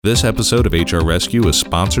This episode of HR Rescue is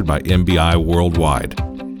sponsored by MBI Worldwide.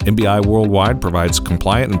 MBI Worldwide provides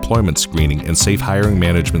compliant employment screening and safe hiring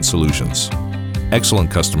management solutions. Excellent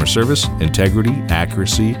customer service, integrity,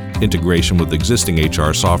 accuracy, integration with existing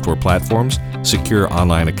HR software platforms, secure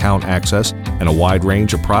online account access, and a wide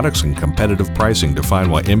range of products and competitive pricing define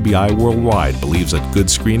why MBI Worldwide believes that good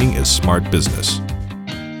screening is smart business.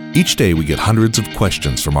 Each day we get hundreds of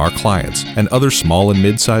questions from our clients and other small and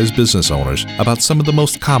mid-sized business owners about some of the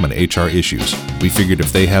most common HR issues. We figured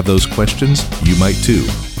if they have those questions, you might too.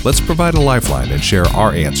 Let's provide a lifeline and share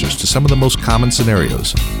our answers to some of the most common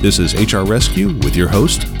scenarios. This is HR Rescue with your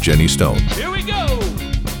host, Jenny Stone. Here we go!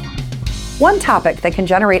 One topic that can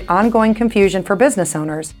generate ongoing confusion for business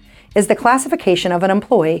owners is the classification of an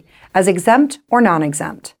employee as exempt or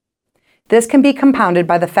non-exempt. This can be compounded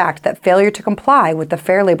by the fact that failure to comply with the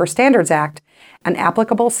Fair Labor Standards Act and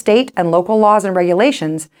applicable state and local laws and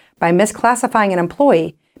regulations by misclassifying an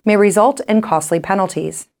employee may result in costly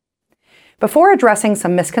penalties. Before addressing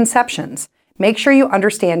some misconceptions, make sure you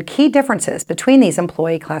understand key differences between these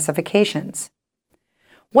employee classifications.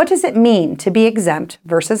 What does it mean to be exempt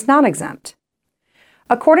versus non-exempt?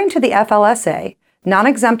 According to the FLSA,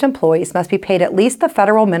 non-exempt employees must be paid at least the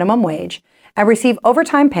federal minimum wage and receive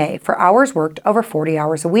overtime pay for hours worked over 40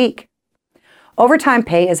 hours a week. Overtime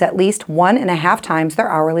pay is at least 1.5 times their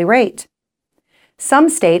hourly rate. Some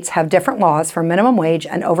states have different laws for minimum wage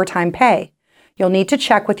and overtime pay. You'll need to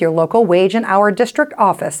check with your local wage and hour district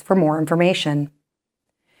office for more information.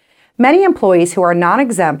 Many employees who are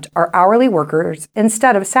non-exempt are hourly workers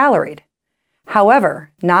instead of salaried.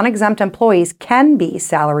 However, non-exempt employees can be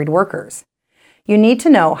salaried workers. You need to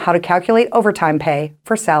know how to calculate overtime pay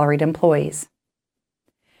for salaried employees.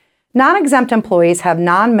 Non-exempt employees have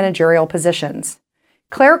non-managerial positions.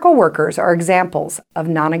 Clerical workers are examples of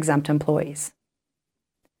non-exempt employees.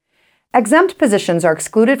 Exempt positions are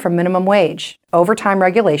excluded from minimum wage, overtime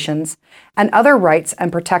regulations, and other rights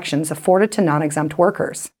and protections afforded to non-exempt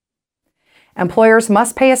workers. Employers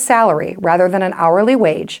must pay a salary rather than an hourly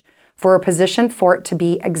wage for a position for it to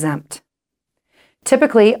be exempt.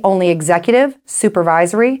 Typically, only executive,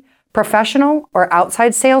 supervisory, professional, or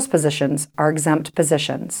outside sales positions are exempt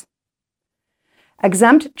positions.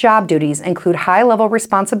 Exempt job duties include high-level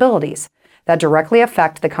responsibilities that directly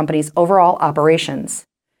affect the company's overall operations.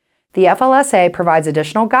 The FLSA provides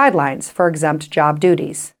additional guidelines for exempt job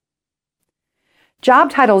duties.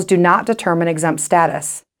 Job titles do not determine exempt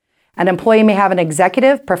status. An employee may have an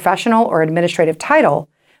executive, professional, or administrative title,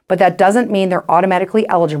 but that doesn't mean they're automatically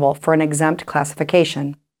eligible for an exempt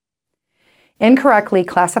classification. Incorrectly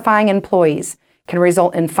classifying employees can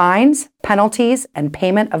result in fines, penalties, and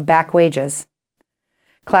payment of back wages.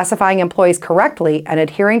 Classifying employees correctly and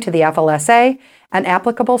adhering to the FLSA and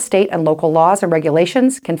applicable state and local laws and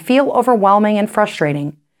regulations can feel overwhelming and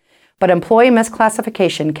frustrating, but employee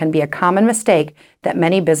misclassification can be a common mistake that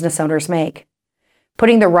many business owners make.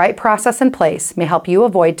 Putting the right process in place may help you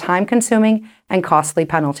avoid time-consuming and costly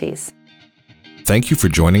penalties. Thank you for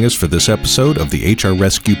joining us for this episode of the HR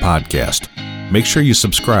Rescue Podcast. Make sure you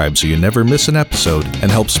subscribe so you never miss an episode and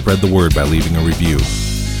help spread the word by leaving a review.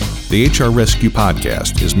 The HR Rescue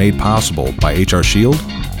Podcast is made possible by HR Shield,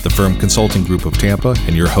 the Firm Consulting Group of Tampa,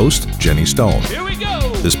 and your host, Jenny Stone. Here we go!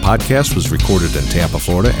 This podcast was recorded in Tampa,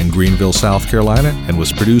 Florida and Greenville, South Carolina, and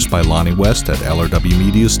was produced by Lonnie West at LRW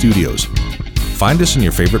Media Studios. Find us in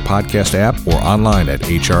your favorite podcast app or online at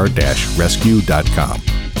hr-rescue.com.